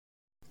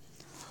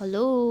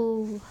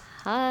Hello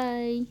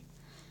hi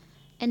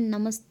and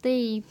नमस्ते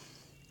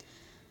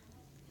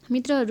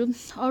मित्रहरू।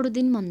 अरू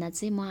दिन भन्दा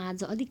चाहिँ म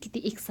आज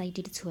अलिकति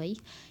एक्साइटेड छु है,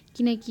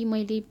 किनकि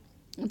मैले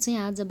चाहिँ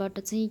आजबाट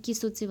चाहिँ के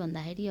सोचेँ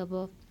भन्दाखेरि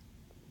अब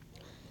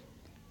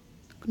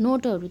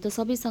नोटहरू त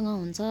सबैसँग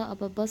हुन्छ,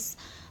 अब बस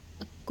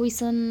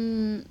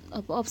क्वेसन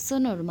अब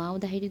अप्सनहरूमा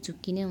आउँदाखेरि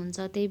झुक्किने हुन्छ।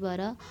 त्यही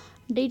भएर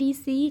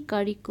DDC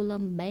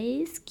curriculum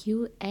base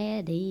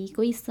QAD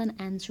question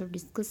answer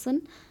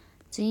discussion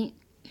चाहिँ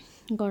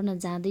गर्न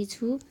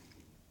जाँदैछु।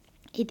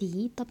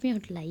 यदि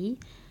तपाईहरुलाई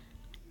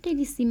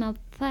DDCमा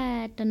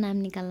फ्याट नाम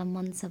निकाल्न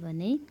मन छ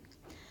भने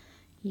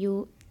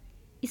यो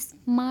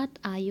स्मार्ट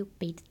आयो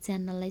पेड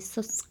च्यानललाई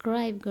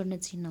सब्स्क्राइब गर्न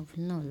चाहिँ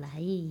नभुल्नु होला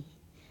है।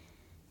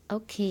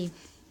 ओके,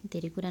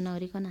 धेरै कुरा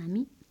नगरिकन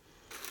हामी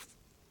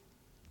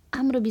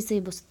हाम्रो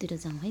विषयवस्तुतिर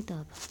जाउँ है त।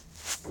 अब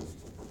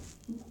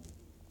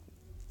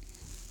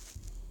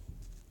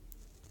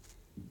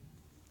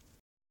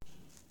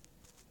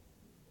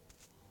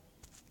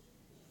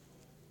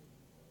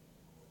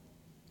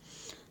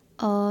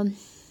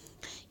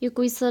यो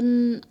क्वेसन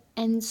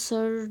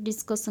एन्सर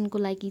डिस्कसनको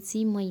लागि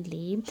चाहिँ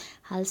मैले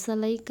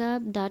हालसालैका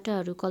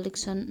डाटाहरू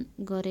कलेक्सन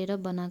गरेर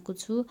बनाएको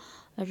छु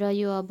र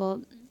यो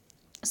अब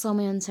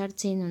समयअनुसार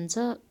चेन्ज हुन्छ।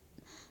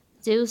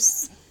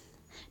 जेउस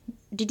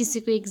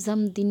DDCको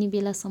एक्जाम दिने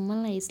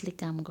बेलासम्मलाई यसले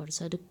काम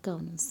गर्छ, ढुक्क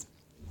हुनुहोस्।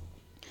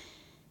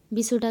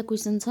 20 वटा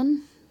क्वेसन छन्।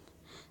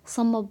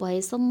 सम्भव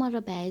भएसम्म र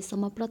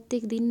भ्याएसम्म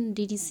प्रत्येक दिन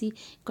DDC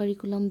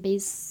करिकुलम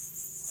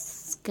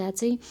बेसका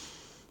चाहिँ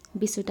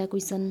 20 वटा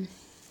क्वेसन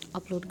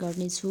अपलोड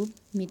गर्नेछु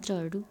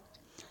मित्रहरू।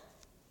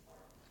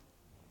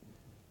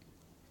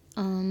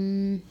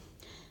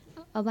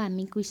 अब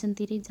हामी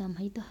क्वेसनतिरै जाऊँ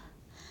है त।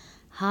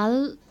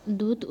 हाल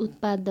दुध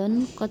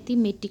उत्पादन कति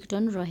मेट्रिक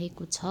टन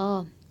रहेको छ?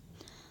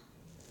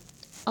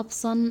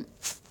 अप्सन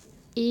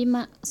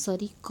एमा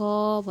क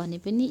भने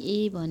पनि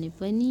ए भने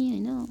पनि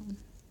हैन,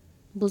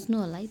 बुझ्नु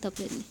होला है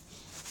तपाईहरुले।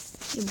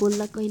 यो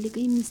बोल्दा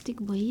कहिलेकाहीँ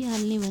मिस्टेक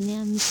भइहाल्ने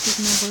भने मिस्टेक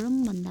नगरौँ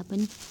भन्दा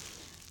पनि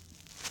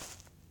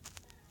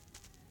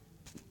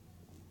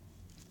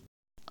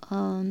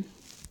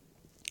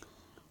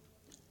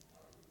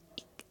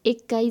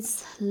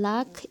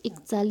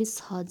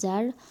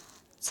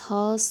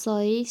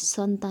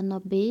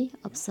 21,41,697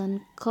 अप्सन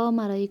क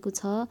मा रहेको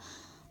छ।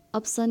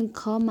 अप्सन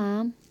ख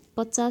मा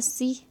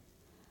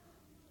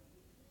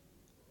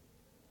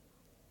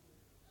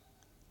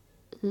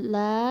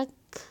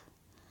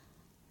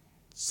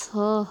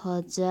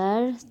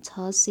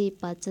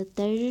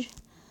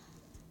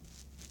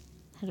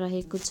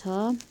रहेको छ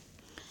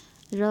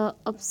र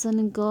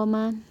अप्सन ग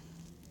मा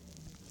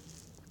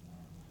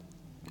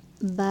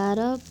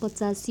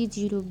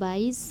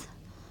 12,85,022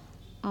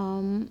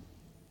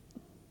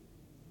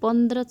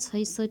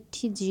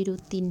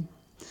 15,66,03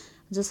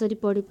 जसरी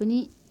पढे पनि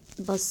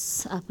बस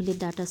आफूले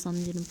डाटा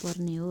सम्झिनु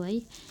पर्ने हो है।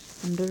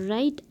 हाम्रो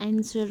राइट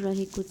एन्सर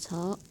रहेको छ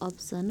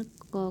अप्सन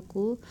क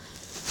को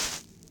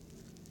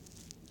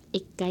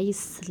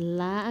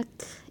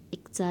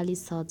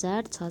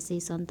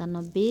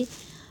 21,41,697।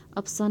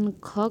 अप्सन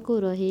ख को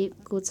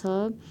रहेको छ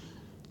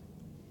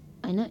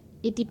हैन,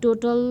 यति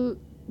टोटल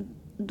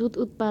दुध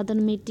उत्पादन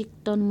मेट्रिक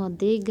टन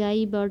मध्ये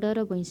गाईबाट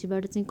र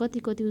भैँसीबाट चाहिँ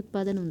कति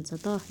उत्पादन हुन्छ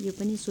त, यो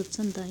पनि सोध्छ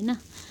नि त हैन।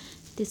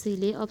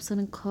 त्यसैले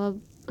अप्सन ख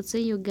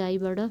चाहिँ यो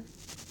गाईबाट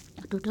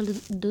टोटल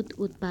दुध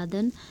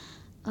उत्पादन,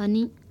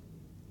 अनि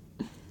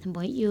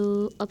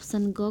यो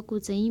अप्सन ग को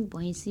चाहिँ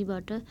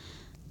भैँसीबाट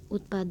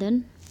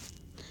उत्पादन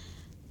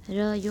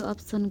र यो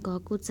अप्सन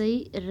घ को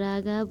चाहिँ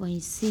रागा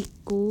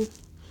भैँसीको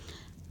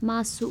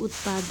मासु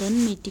उत्पादन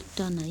मेट्रिक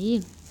टन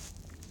है।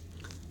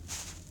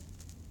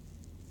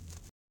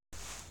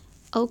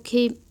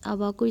 ओके,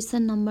 अब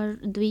क्वेसन नम्बर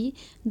 2,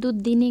 दुध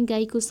दिने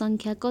गाईको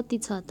संख्या कति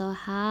छ त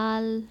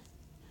हाल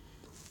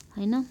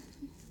हैन।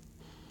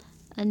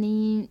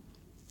 अनि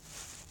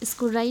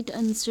यसको राइट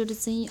एन्सर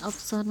चाहिँ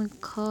अप्सन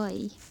ख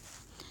है।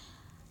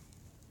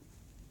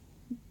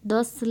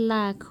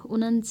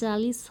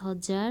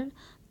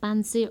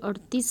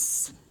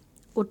 10,39,538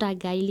 वटा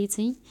गाईले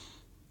चाहिँ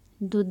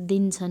दुध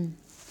दिन्छन्।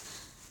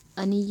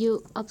 अनि यो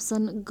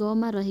अप्सन ग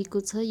मा रहेको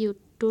छ, यो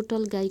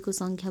टोटल गाईको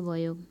संख्या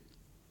भयो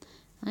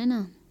हैन।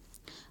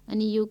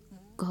 अनि यो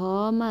घ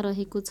मा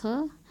रहेको छ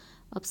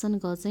अप्सन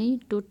घ चाहिँ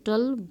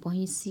टोटल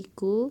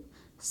भैँसीको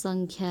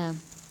संख्या।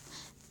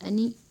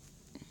 अनि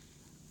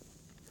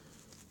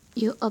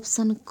यो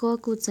अप्सन क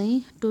को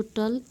चाहिँ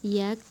टोटल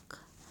याक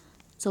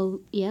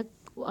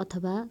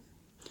अथवा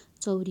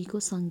चौरीको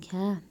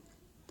संख्या।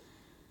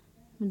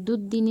 दुध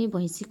दिने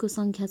भैँसीको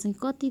संख्या चाहिँ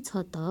कति छ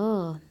त?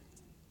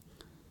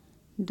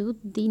 दुध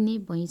दिने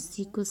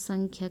भैँसीको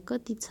संख्या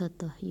कति छ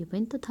त? यो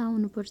पनि त थाहा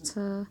हुनुपर्छ।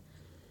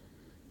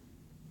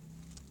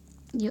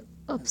 यो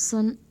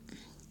अप्सन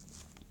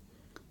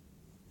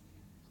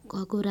क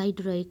को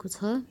राइट रहेको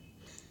छ।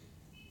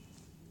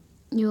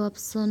 यो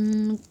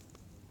अप्सन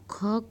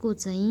ख को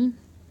चाहिँ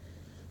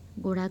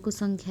घोडाको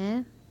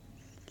संख्या,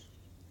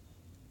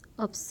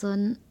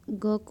 अप्सन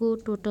ग को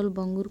टोटल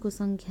बङ्गुरको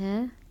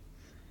संख्या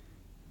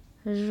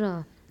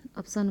र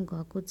अप्सन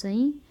घ को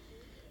चाहिँ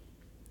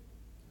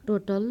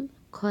टोटल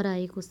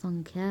खराएको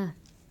सङ्ख्या।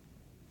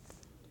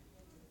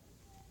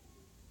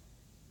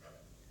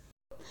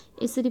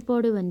 यसरी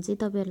पढ्यो भने चाहिँ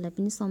तपाईँहरूलाई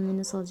पनि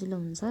सम्झिन सजिलो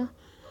हुन्छ।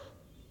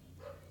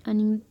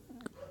 अनि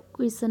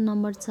क्वेसन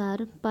नम्बर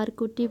 4,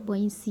 पारकोटे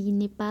भैँसी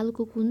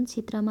नेपालको कुन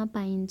क्षेत्रमा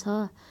पाइन्छ?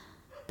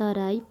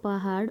 तराई,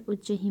 पहाड,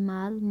 उच्च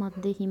हिमाल,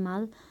 मध्य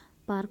हिमाल।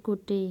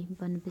 पारकोटे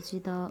भनेपछि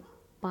त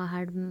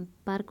पहाड,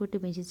 पारकोटे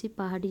भैँसी चाहिँ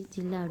पहाडी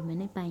जिल्लाहरूमा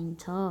नै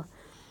पाइन्छ।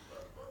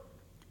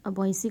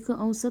 भैँसीको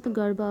औसत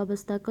गर्भ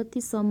अवस्था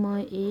कति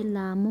समय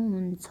लामो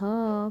हुन्छ?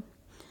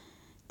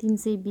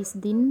 320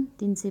 दिन,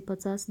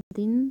 350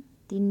 दिन,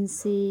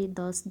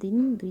 310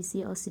 दिन,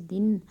 280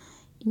 दिन।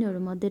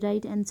 यिनीहरूमध्ये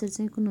राइट एन्सर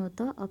चाहिँ कुन हो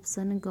त?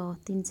 अप्सन ग,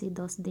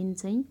 310 दिन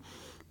चाहिँ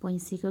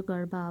भैँसीको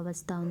गर्भ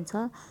अवस्था हुन्छ।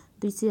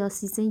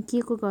 280 चाहिँ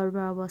के को गर्भ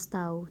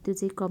अवस्था हो त्यो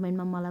चाहिँ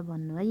कमेन्टमा मलाई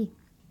भन्नु है।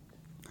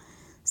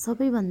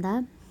 सबैभन्दा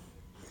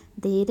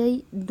धेरै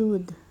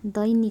दुध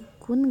दैनिक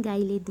कुन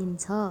गाईले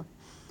दिन्छ?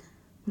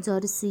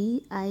 Jersey,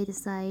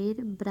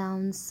 Ayrshire,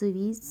 brown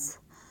Swiss,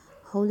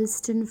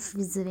 होल्स्टिन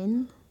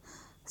Phrygian.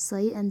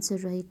 सही एन्सर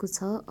रहेको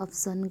छ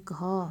अप्सन घ।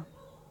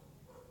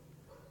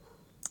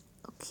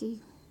 ओके,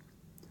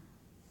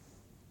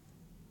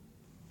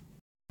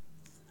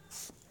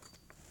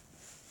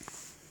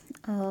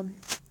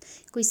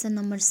 क्वेसन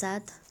नम्बर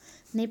 7,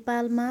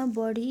 नेपालमा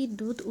बढी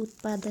दुध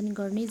उत्पादन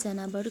गर्ने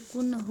जनावर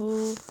कुन हो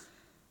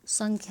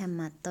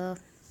सङ्ख्यामा त?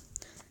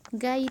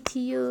 गाई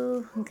थियो,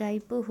 गाई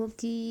पो हो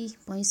कि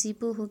भैँसी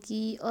पो हो कि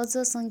अझ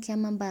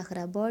सङ्ख्यामा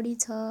बाख्रा बढी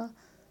छ?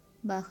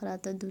 बाख्रा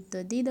त दुध त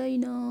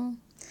दिँदैन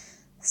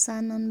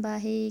सानन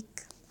बाहेक,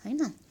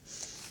 होइन?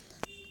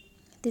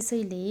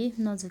 त्यसैले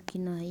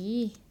नझुक्किनु है।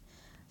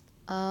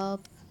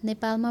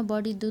 नेपालमा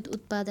बढी दुध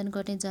उत्पादन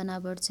गर्ने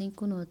जनावर चाहिँ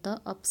कुन हो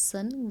त?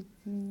 अप्सन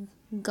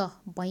ग,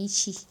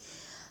 भैँसी।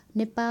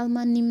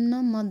 नेपालमा निम्न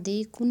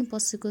मध्ये कुन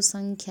पशुको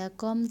सङ्ख्या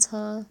कम छ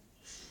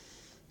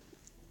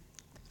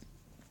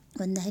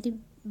भन्दाखेरि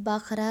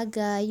बाख्रा,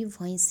 गाई,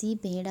 भैँसी,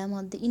 भेडा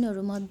मध्ये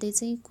यिनीहरूमध्ये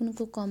चाहिँ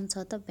कुनको कम छ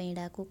त?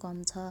 भेडाको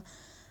कम छ।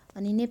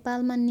 अनि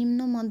नेपालमा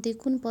निम्न मध्ये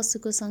कुन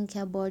पशुको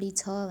सङ्ख्या बढी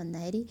छ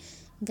भन्दाखेरि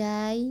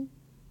गाई,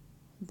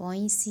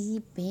 भैँसी,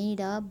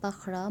 भेडा,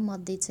 बाख्रा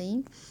मध्ये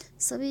चाहिँ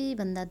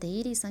सबैभन्दा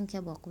धेरै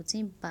सङ्ख्या भएको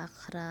चाहिँ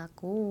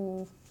बाख्राको।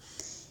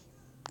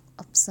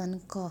 अप्सन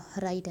क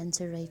राइट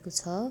एन्सर रहेको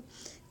छ।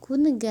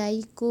 कुन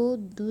गाईको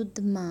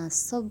दुधमा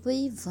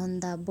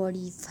सबैभन्दा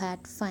बढी फ्याट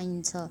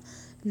पाइन्छ?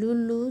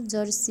 Lulu,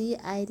 Jersey,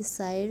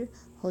 Ayrshire,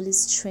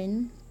 होल्स्टिन।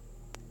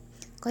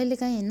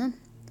 कहिलेकाहीँ होइन,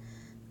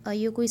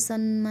 यो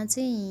क्वेसनमा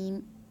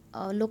चाहिँ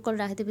लोकल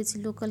राखिदिएपछि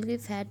लोकलकै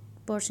फ्याट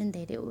पर्सेन्ट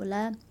धेरै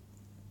होला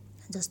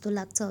जस्तो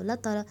लाग्छ होला,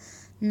 तर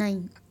नै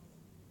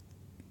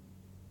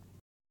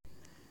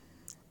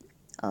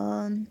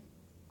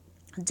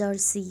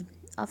जर्सी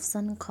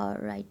अप्सन ख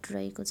राइट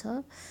रहेको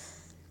छ।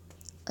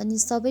 अनि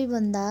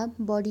सबैभन्दा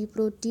बढी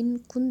प्रोटिन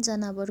कुन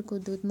जनावरको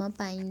दुधमा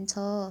पाइन्छ?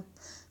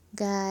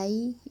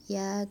 गाई,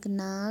 याक,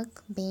 नाग,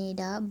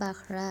 भेडा,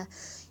 बाख्रा।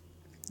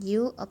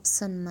 यो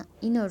अप्सनमा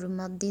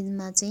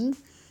यिनीहरूमध्येमा चाहिँ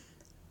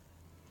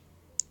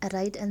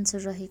राइट एन्सर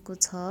रहेको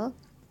छ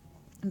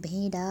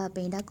भेडा।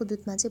 भेडाको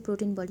दुधमा चाहिँ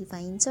प्रोटिन बढी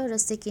पाइन्छ र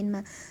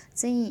सेकेन्डमा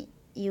चाहिँ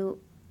यो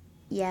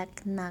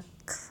याक, नाग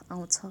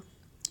आउँछ।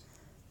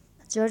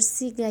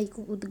 जर्सी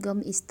गाईको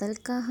उद्गम स्थल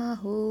कहाँ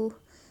हो?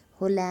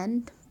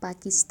 होल्यान्ड,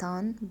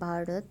 पाकिस्तान,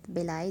 भारत,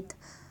 बेलायत।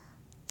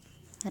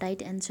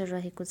 राइट एन्सर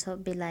रहेको छ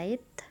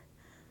बेलायत।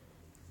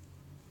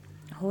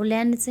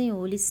 होल्यान्ड चाहिँ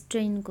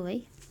होल्स्टाइनको है,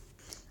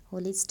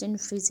 होल्स्टाइन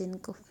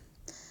फ्रिजियनको।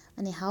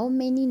 अनि how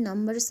many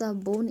numbers of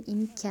bone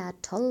in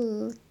cattle?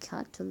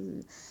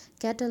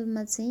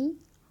 क्याटलमा चाहिँ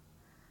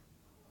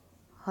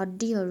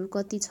हड्डीहरू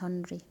कति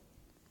छन् रे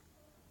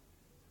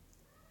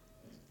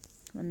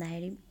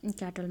भन्दाखेरि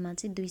क्याटलमा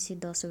चाहिँ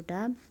 210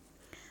 वटा।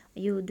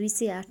 यो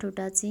 208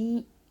 वटा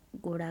चाहिँ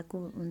घोडाको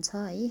हुन्छ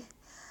है।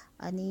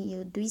 अनि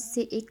यो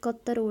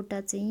 271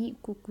 वटा चाहिँ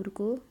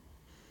कुकुरको,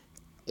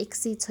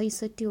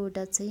 166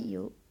 वटा चाहिँ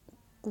यो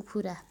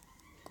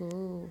कुखुराको।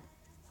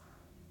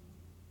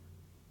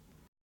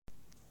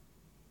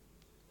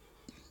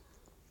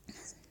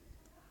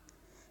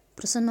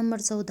 प्रश्न नम्बर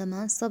 14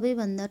 मा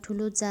सबैभन्दा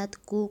ठुलो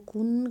जातको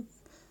कुन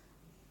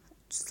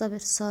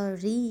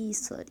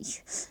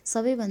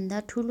सबैभन्दा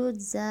ठुलो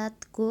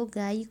जातको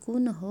गाई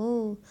कुन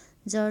हो?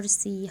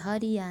 Jersey,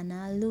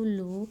 Haryana,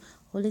 Lulu,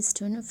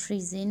 होल्स्टाइन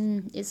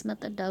Phrygian. यसमा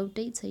त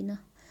डाउटै छैन,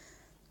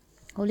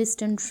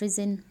 होल्स्टाइन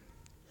फ्रिजियन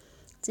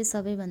चाहिँ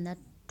सबैभन्दा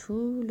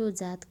ठुलो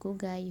जातको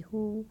गाई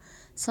हो।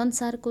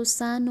 संसारको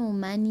सानो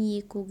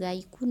मानिएको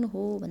गाई कुन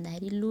हो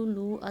भन्दाखेरि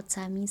लुलु,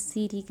 अछामी,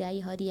 सिरी गाई,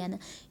 हरियाना।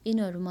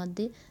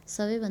 यिनीहरूमध्ये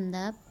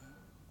सबैभन्दा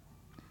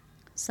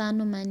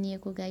सानो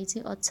मानिएको गाई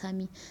चाहिँ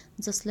अछामी,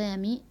 जसलाई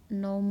हामी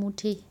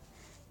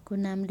नौमुठेको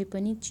नामले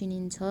पनि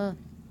चिनिन्छ।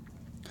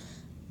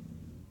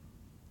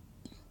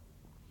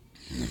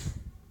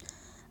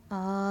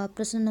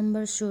 प्रश्न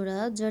नम्बर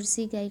 16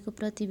 जर्सी गाईको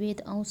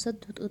प्रतिवेद औसत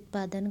दुध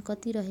उत्पादन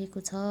कति रहेको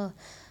छ?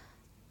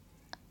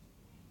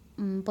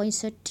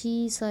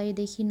 6500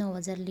 देखि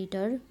 9000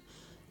 लिटर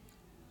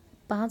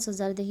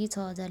 5000 देखि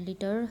 6000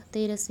 litre,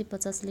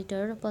 1350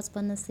 litre,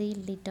 5500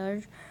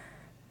 litre.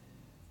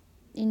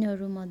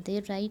 यिनीहरूमध्ये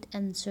right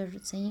answer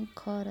चाहिँ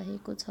ख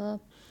रहेको छ,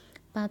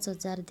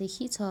 5000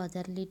 देखि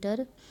 6000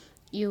 लिटर।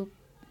 यो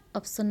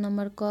अप्सन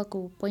नम्बर क को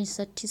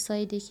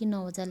 6500 देखि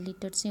 9000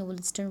 लिटर चाहिँ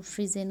होल्स्टन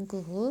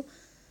फ्रिजेनको हो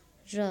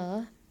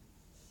र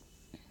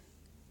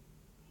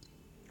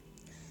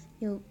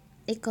यो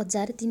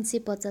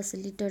 1350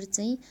 लिटर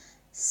चाहिँ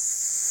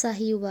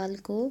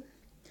साहिवालको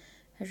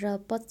र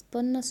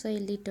 5500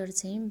 लिटर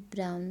चाहिँ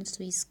ब्राउन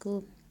स्विसको।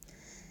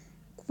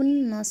 कुन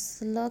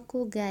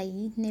नस्लको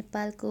गाई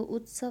नेपालको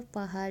उच्च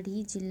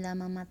पहाडी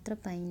जिल्लामा मात्र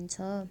पाइन्छ?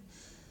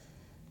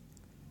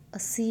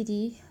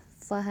 असिरी,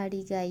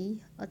 पहाडी गाई,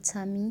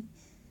 अछामी,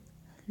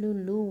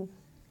 लुलु।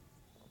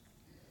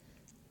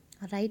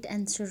 राइट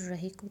एन्सर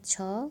रहेको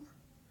छ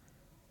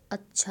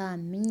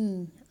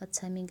अछामी।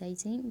 अछामी गाई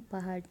चाहिँ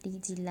पहाडी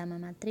जिल्लामा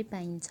मात्रै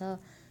पाइन्छ।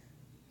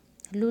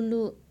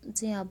 लुलु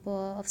चाहिँ अब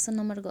अप्सन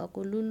नम्बर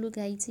गएको लुलु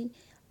गाई चाहिँ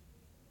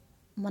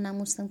मनाङ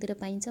मुस्ताङतिर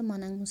पाइन्छ।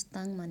 मनाङ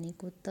मुस्ताङ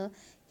भनेको त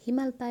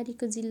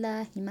हिमालपारीको जिल्ला,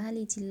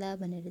 हिमाली जिल्ला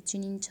भनेर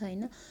चिनिन्छ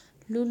होइन।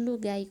 लुलु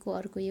गाईको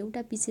अर्को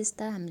एउटा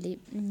विशेषता हामीले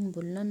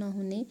भुल्न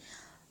नहुने,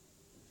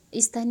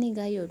 स्थानीय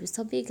गाईहरू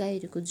सबै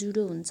गाईहरूको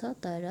जुडो हुन्छ,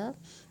 तर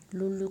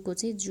लुलुको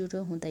चाहिँ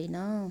जुडो हुँदैन।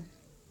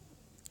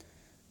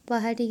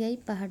 पहाडी गाई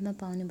पहाडमा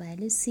पाउने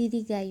भएले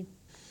सिरी गाई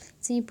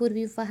चाहिँ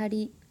पूर्वी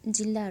पहाडी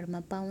जिल्लाहरूमा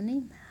पाउने,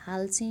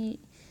 हाल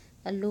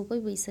चाहिँ लोपै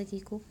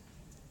भइसकेको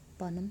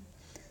भनौँ।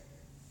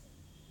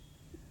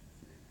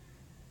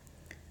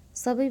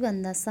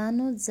 सबैभन्दा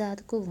सानो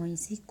जातको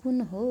भैँसी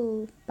कुन हो?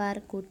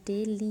 पारकोटे,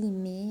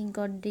 लिमे,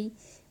 गड्डै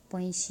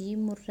भैँसी,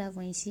 मुर्रा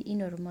भैँसी।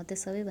 यिनीहरूमध्ये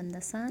सबैभन्दा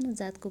सानो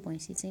जातको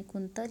भैँसी चाहिँ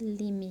कुन त?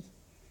 लिमे।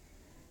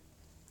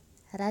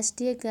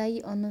 राष्ट्रिय गाई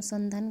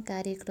अनुसन्धान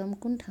कार्यक्रम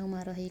कुन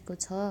ठाउँमा रहेको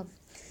छ?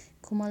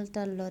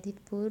 खुमलटार,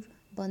 ललितपुर,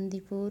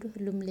 बन्दीपुर,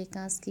 लुम्ले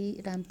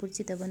कास्की, रामपुर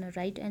चितवन।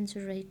 राइट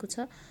एन्सर रहेको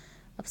छ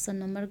अप्सन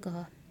नम्बर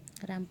घ,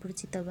 रामपुर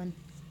चितवन।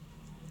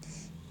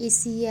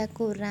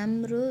 एसियाको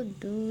राम्रो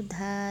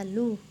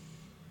दुधालु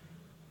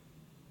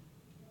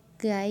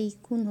गाई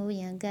कुन हो?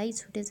 यहाँ गाई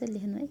छुटेछ,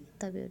 लेख्नु है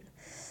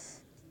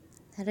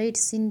तपाईँहरू। रेड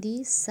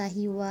सिन्धी,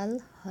 साहिवाल,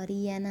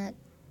 हरियाना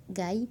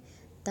गाई,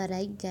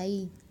 तराई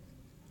गाई।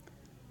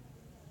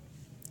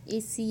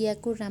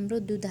 एसियाको राम्रो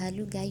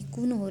दुधालु गाई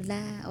कुन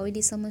होला?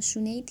 अहिलेसम्म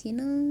सुनै थिएन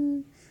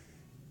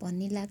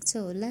भन्ने लाग्छ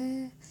होला,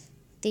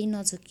 त्यही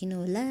नझुक्किनु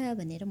होला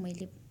भनेर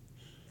मैले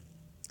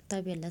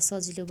तपाईँहरूलाई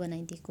सजिलो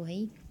बनाइदिएको है।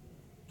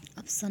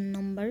 अप्सन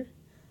नम्बर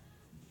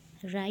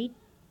राइट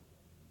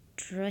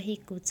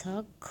रहेको छ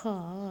ख,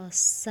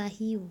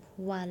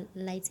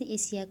 साहिवाललाई चाहिँ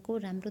एसियाको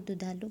राम्रो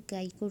दुधालु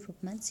गाईको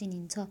रूपमा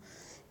चिनिन्छ।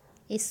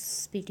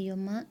 यस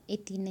भिडियोमा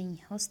यति नै।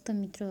 हस्त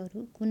मित्रहरू,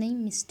 कुनै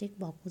मिस्टेक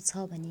भएको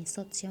छ भने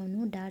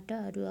सच्याउनु।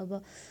 डाटाहरू अब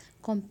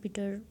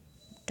कम्प्युटर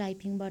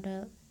टाइपिङबाट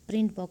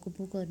प्रिन्ट भएको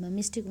बुकहरूमा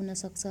मिस्टेक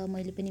हुनसक्छ,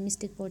 मैले पनि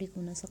मिस्टेक पढेको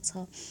हुनसक्छ।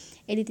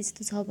 यदि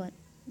त्यस्तो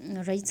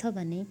रहेछ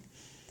भने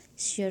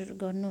सेयर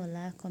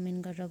गर्नुहोला, कमेन्ट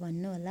गरेर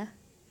भन्नुहोला।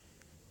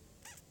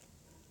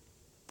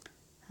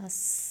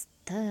 हस्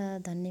त,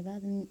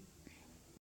 धन्यवाद।